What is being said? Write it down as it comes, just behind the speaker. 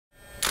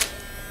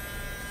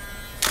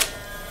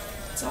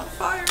It's on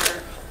fire.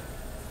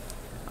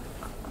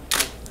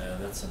 Yeah,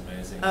 that's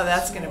amazing. Oh,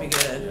 that's going to be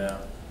good. Yeah.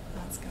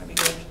 That's going to be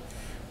good.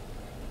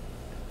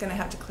 Going to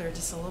have to clear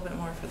just a little bit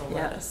more for the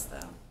lettuce,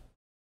 though.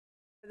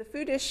 The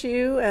food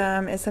issue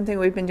is something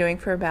we've been doing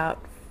for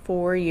about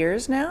 4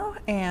 years now,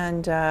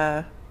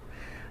 and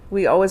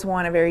we always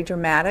want a very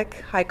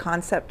dramatic,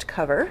 high-concept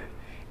cover.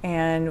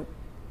 And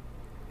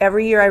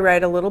every year I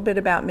write a little bit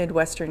about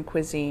Midwestern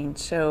cuisine.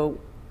 So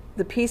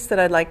the piece that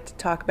I'd like to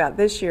talk about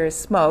this year is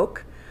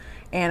smoke.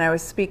 And I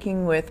was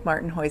speaking with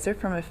Martin Heuser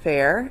from a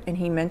fair, and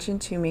he mentioned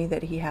to me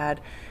that he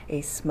had a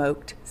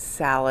smoked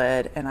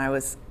salad, and I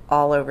was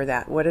all over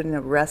that. What an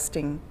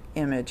arresting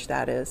image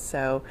that is.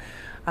 So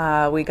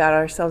we got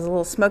ourselves a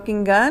little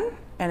smoking gun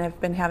and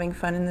have been having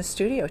fun in the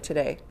studio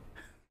today.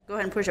 Go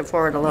ahead and push it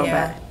forward a little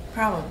bit.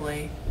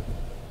 Probably.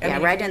 Yeah,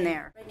 right in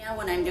there. Right now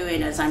what I'm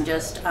doing is I'm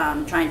just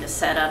trying to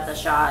set up the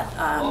shot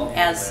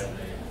as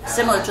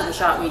similar to the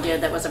shot we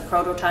did that was a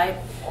prototype,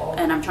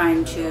 and I'm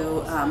trying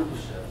to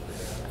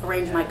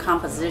arrange my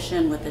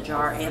composition with the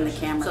jar and the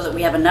camera so that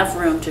we have enough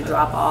room to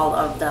drop all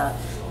of the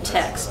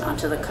text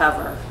onto the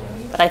cover.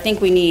 But I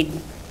think we need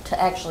to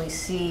actually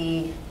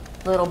see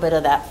a little bit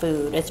of that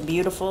food. It's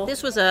beautiful.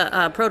 This was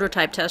a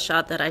prototype test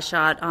shot that I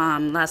shot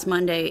last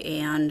Monday,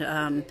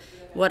 and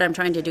what I'm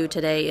trying to do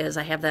today is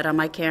I have that on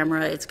my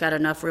camera. It's got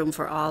enough room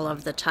for all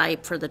of the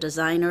type for the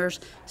designers,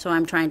 so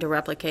I'm trying to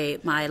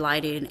replicate my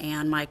lighting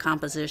and my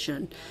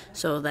composition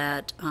so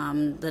that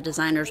the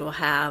designers will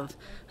have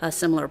a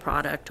similar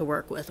product to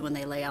work with when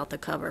they lay out the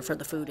cover for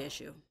the food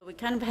issue. We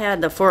kind of had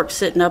the fork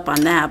sitting up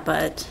on that,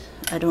 but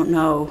I don't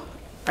know.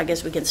 I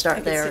guess we can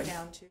start there.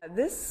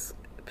 This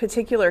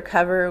particular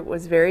cover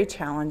was very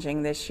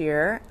challenging this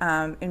year,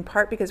 in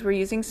part because we're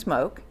using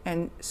smoke,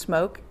 and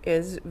smoke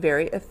is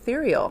very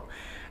ethereal.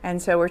 And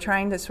so we're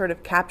trying to sort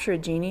of capture a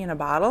genie in a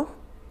bottle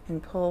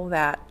and pull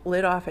that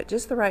lid off at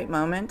just the right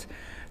moment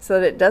so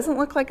that it doesn't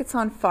look like it's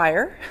on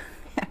fire,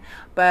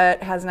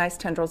 but has nice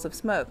tendrils of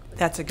smoke.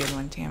 That's a good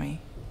one, Tammy.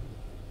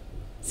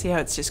 See how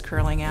it's just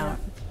curling out?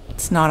 Yeah.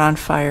 It's not on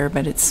fire,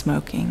 but it's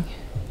smoking.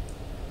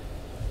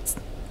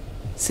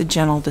 It's a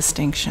gentle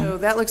distinction. So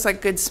that looks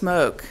like good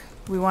smoke.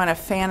 We want to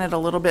fan it a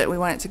little bit. We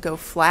want it to go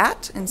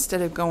flat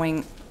instead of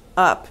going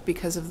up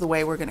because of the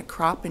way we're going to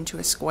crop into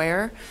a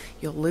square.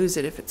 You'll lose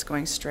it if it's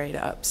going straight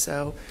up.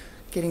 So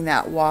getting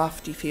that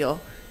wafty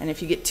feel. And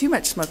if you get too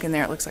much smoke in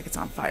there, it looks like it's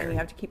on fire. You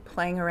have to keep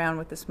playing around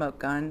with the smoke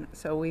gun.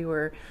 So we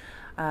were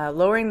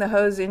lowering the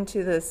hose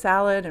into the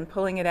salad and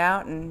pulling it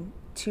out, and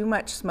too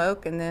much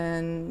smoke, and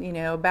then, you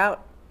know,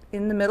 about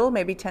in the middle,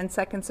 maybe 10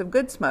 seconds of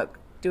good smoke,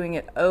 doing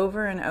it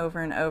over and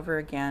over and over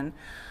again.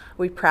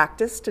 We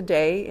practiced a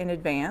day in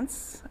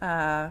advance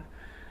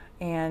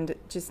and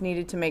just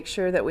needed to make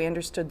sure that we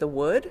understood the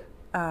wood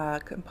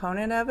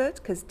component of it,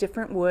 because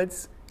different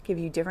woods give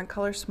you different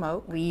color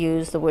smoke. We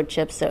use the wood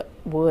chips that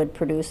would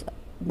produce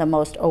the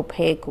most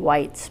opaque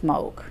white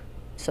smoke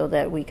so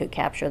that we could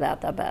capture that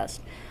the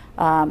best.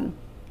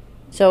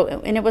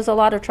 And it was a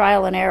lot of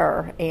trial and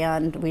error,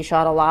 and we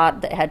shot a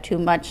lot that had too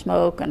much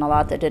smoke and a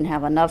lot that didn't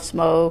have enough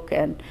smoke,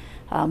 and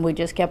we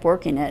just kept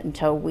working it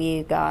until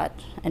we got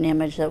an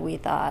image that we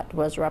thought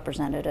was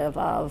representative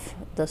of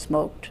the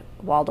smoked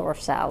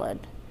Waldorf salad.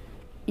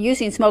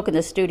 Using smoke in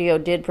the studio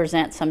did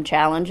present some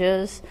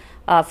challenges.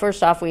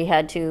 First off, we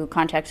had to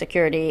contact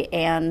security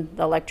and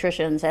the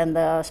electricians, and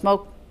the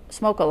smoke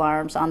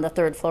alarms on the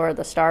third floor of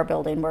the Star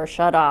Building were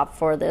shut off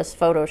for this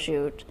photo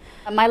shoot.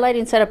 My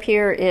lighting setup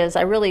here is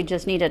I really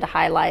just needed to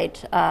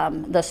highlight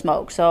the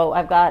smoke. So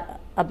I've got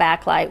a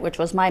backlight, which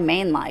was my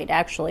main light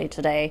actually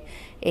today,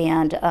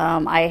 and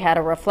I had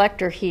a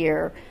reflector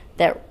here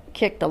that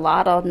kicked a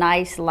lot of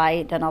nice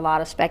light and a lot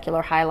of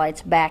specular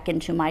highlights back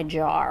into my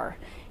jar.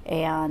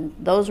 And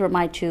those were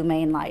my two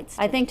main lights.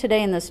 I think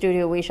today in the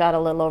studio we shot a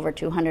little over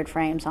 200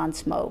 frames on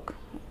smoke,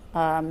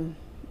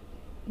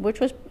 which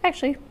was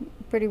actually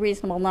a pretty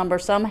reasonable number.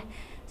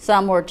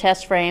 Some were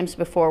test frames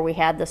before we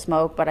had the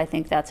smoke, but I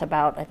think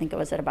it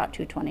was at about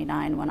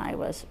 229 when I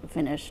was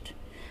finished.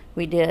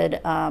 We did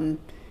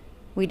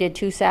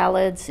 2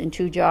 salads in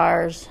 2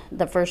 jars.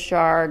 The first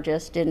jar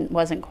just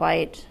wasn't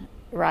quite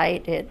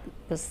right. It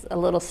was a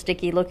little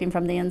sticky looking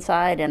from the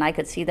inside, and I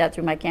could see that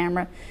through my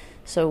camera.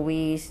 So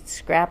we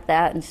scrapped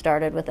that and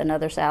started with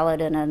another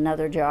salad in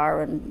another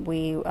jar, and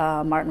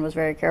Martin was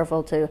very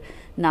careful to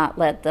not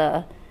let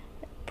the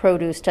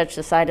produce touch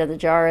the side of the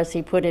jar as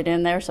he put it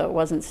in there, so it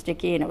wasn't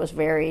sticky, and it was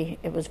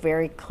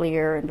very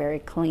clear and very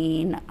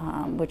clean,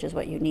 which is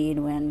what you need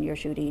when you're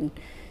shooting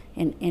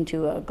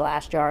into a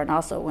glass jar, and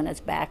also when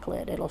it's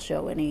backlit, it'll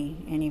show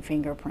any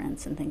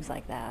fingerprints and things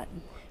like that.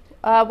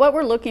 What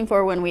we're looking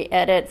for when we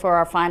edit for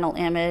our final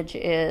image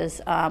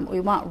is we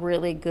want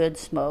really good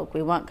smoke.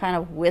 We want kind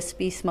of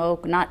wispy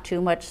smoke, not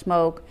too much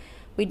smoke.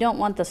 We don't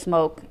want the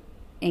smoke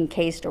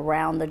encased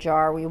around the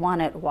jar. We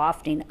want it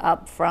wafting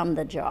up from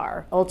the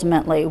jar.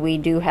 Ultimately, we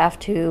do have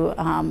to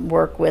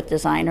work with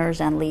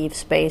designers and leave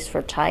space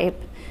for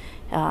type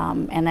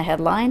and the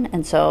headline,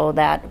 and so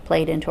that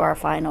played into our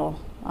final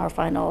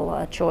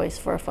choice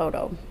for a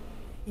photo.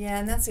 Yeah,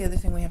 and that's the other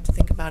thing we have to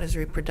think about is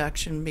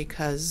reproduction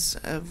because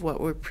of what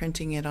we're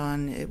printing it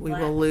on. We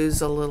will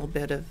lose a little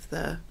bit of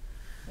the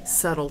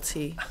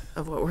subtlety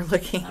of what we're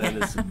looking at. That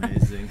is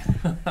amazing.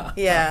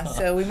 Yeah,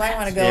 so we might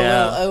want to go a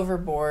little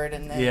overboard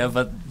and then. Yeah,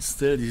 but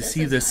still, you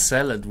see the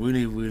salad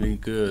really, really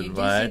good, You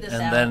do right? see the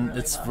And salad then really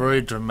it's well.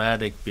 very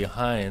dramatic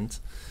behind.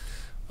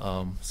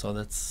 So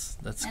that's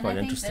And I quite think that,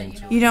 interesting you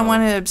too. know, You don't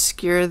want to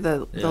obscure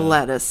the Yeah.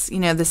 lettuce. You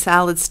know, the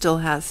salad still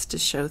has to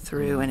show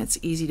through, and it's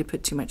easy to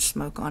put too much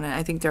smoke on it.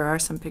 I think there are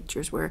some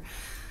pictures where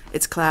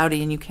it's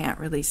cloudy and you can't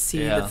really see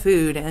the Yeah.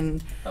 food.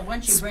 And But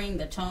once you bring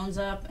the tones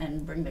up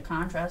and bring the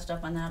contrast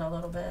up on that a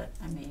little bit,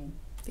 I mean,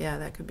 yeah,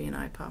 that could be an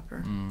eye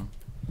popper. Mm.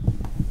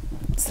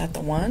 Is that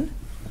the one?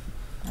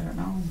 I don't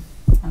know.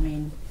 I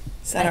mean,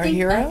 Is that I our think,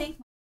 hero? I think